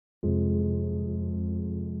The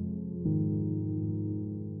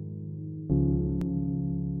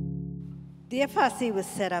FRC was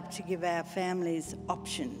set up to give our families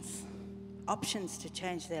options to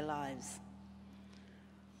change their lives,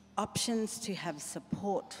 options to have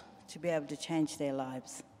support to be able to change their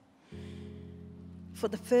lives. For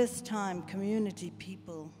the first time, community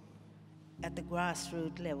people at the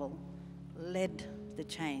grassroots level led the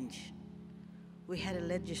change. We had a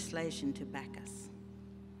legislation to back us.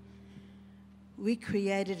 We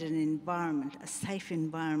created an environment, a safe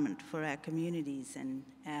environment for our communities and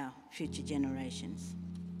our future generations.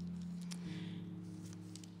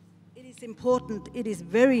 It is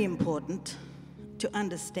very important to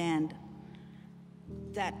understand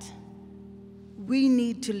that we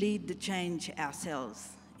need to lead the change ourselves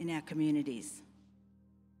in our communities.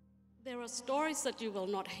 There are stories that you will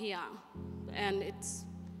not hear, and it's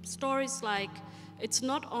stories like it's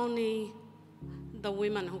not only the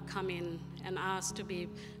women who come in and ask to be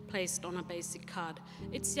placed on a basic card.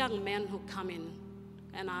 It's young men who come in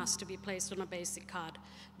and ask to be placed on a basic card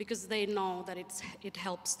because they know that it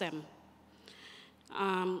helps them.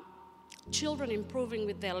 Children improving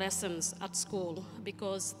with their lessons at school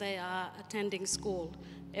because they are attending school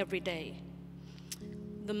every day.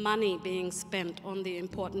 The money being spent on the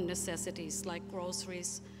important necessities like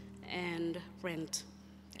groceries and rent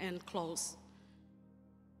and clothes.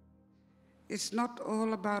 It's not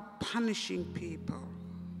all about punishing people.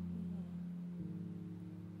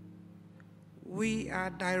 We are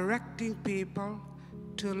directing people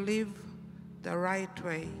to live the right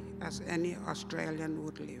way as any Australian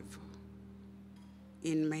would live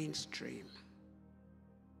in mainstream.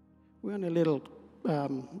 We're in a little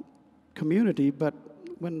community, but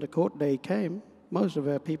when the court day came, most of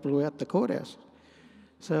our people were at the courthouse.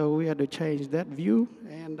 So we had to change that view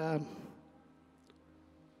and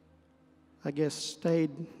I guess stayed,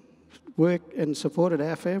 worked and supported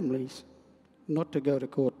our families not to go to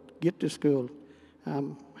court, get to school,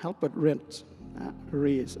 help with rent,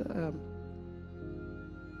 arrears.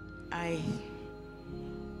 I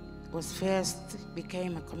was first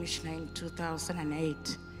became a commissioner in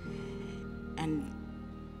 2008, and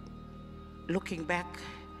looking back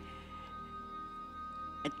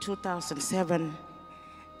at 2007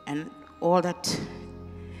 and all that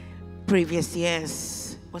previous years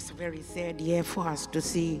was a very sad year for us to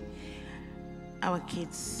see our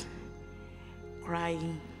kids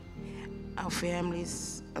crying, our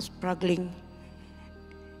families are struggling.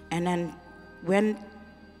 And then when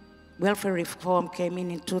welfare reform came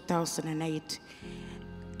in 2008,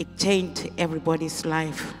 it changed everybody's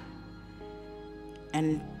life.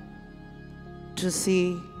 And to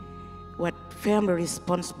see what Family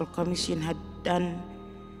Responsible Commission had done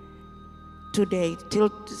today,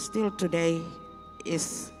 still today,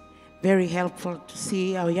 is very helpful to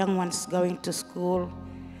see our young ones going to school.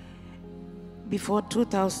 Before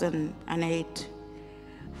 2008,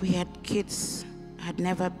 we had kids had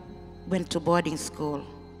never went to boarding school.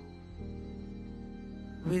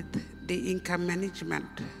 With the income management,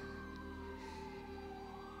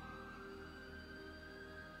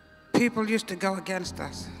 people used to go against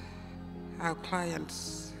us, our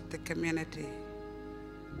clients, the community.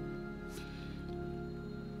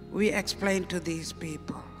 We explained to these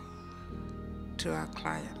people, to our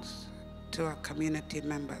clients, to our community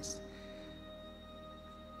members,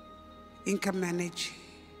 Income Manage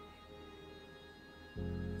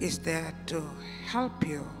is there to help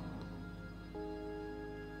you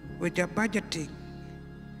with your budgeting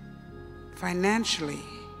financially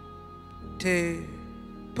to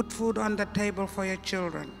put food on the table for your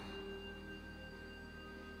children.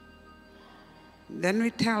 Then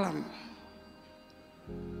we tell them,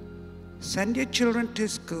 send your children to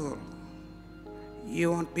school,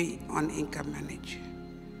 you won't be on Income Manage.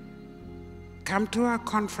 Come to our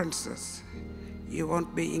conferences, you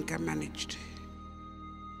won't be income managed.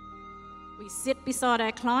 We sit beside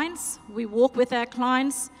our clients, we walk with our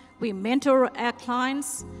clients, we mentor our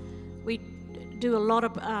clients, we do a lot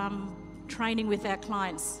of training with our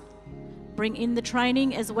clients. Bring in the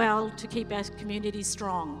training as well to keep our community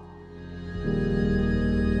strong.